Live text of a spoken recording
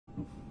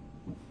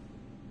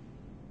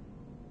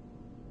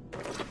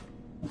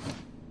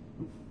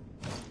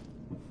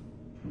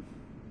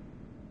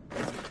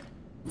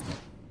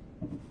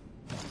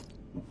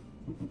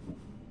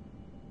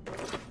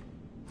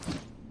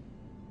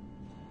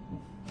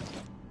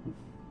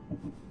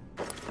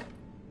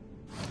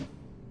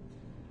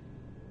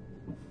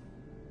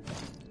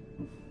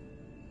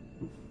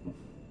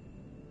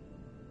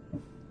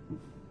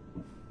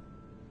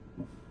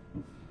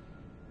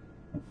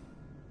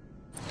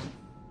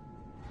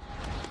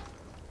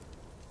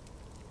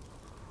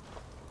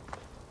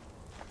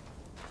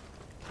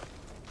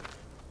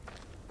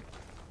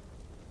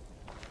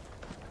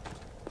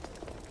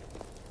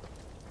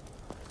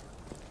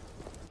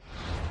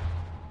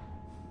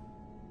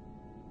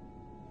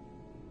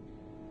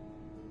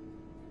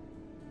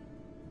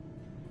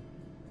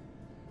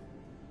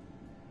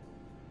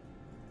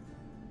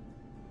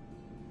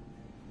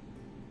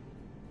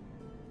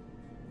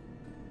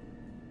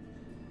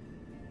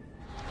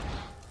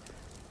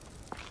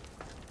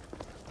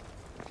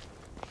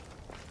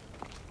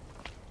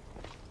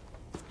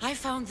I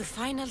found the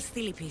final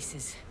steely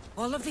pieces.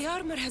 All of the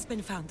armor has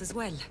been found as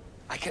well.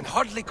 I can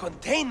hardly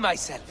contain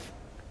myself.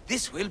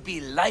 This will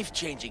be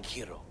life-changing,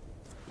 hero.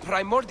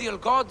 Primordial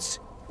gods,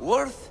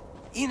 worth,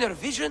 inner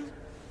vision.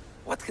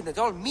 What can it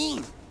all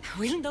mean?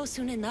 We'll know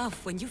soon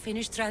enough when you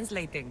finish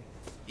translating.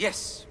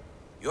 Yes,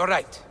 you're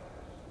right.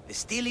 The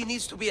Steely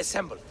needs to be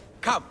assembled.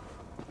 Come.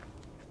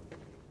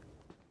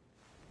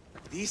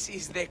 This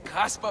is the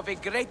cusp of a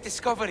great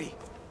discovery.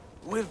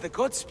 Will the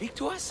gods speak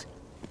to us?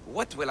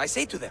 What will I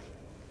say to them?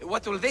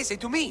 What will they say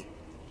to me?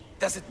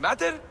 Does it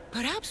matter?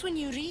 Perhaps when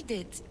you read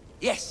it...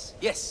 Yes,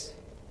 yes.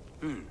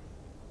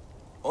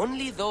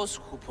 Only those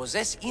who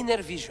possess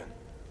inner vision,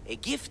 a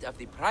gift of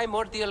the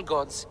primordial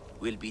gods,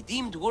 will be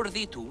deemed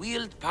worthy to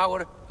wield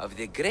power of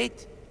the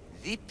great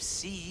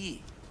Vipsii.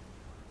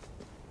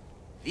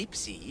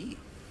 Vipsii?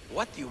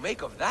 What do you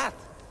make of that?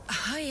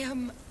 I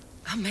am...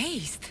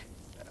 amazed.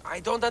 I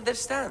don't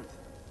understand.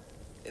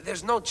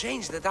 There's no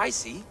change that I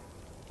see.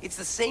 It's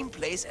the same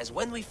place as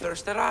when we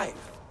first arrived.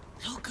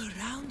 Look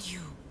around you.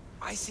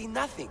 I see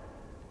nothing.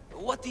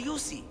 What do you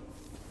see?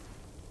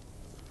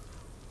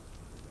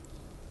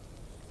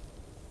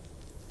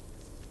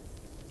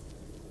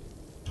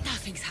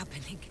 Nothing's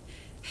happening.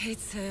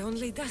 It's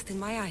only dust in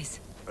my eyes.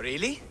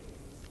 Really?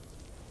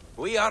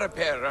 We are a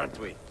pair, aren't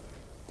we?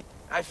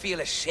 I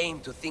feel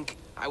ashamed to think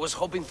I was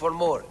hoping for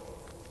more.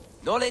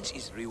 Knowledge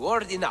is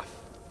reward enough.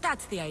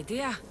 That's the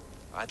idea.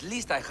 At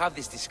least I have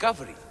this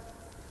discovery.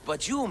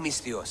 But you,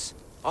 Misthios,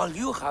 all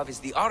you have is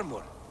the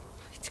armor.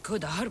 It's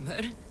good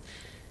armor.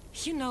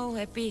 You know,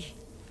 Epi,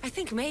 I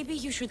think maybe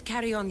you should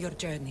carry on your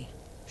journey.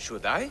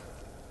 Should I?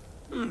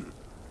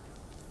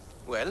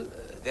 Well,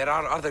 there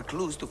are other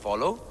clues to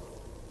follow.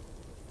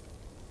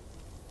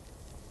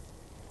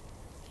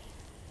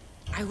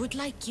 I would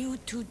like you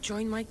to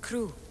join my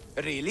crew.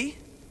 Really?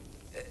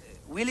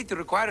 Will it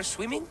require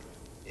swimming?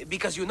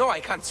 Because you know I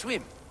can't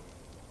swim.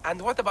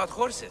 And what about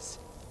horses?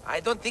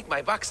 I don't think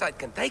my backside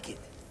can take it.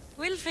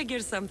 We'll figure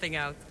something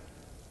out.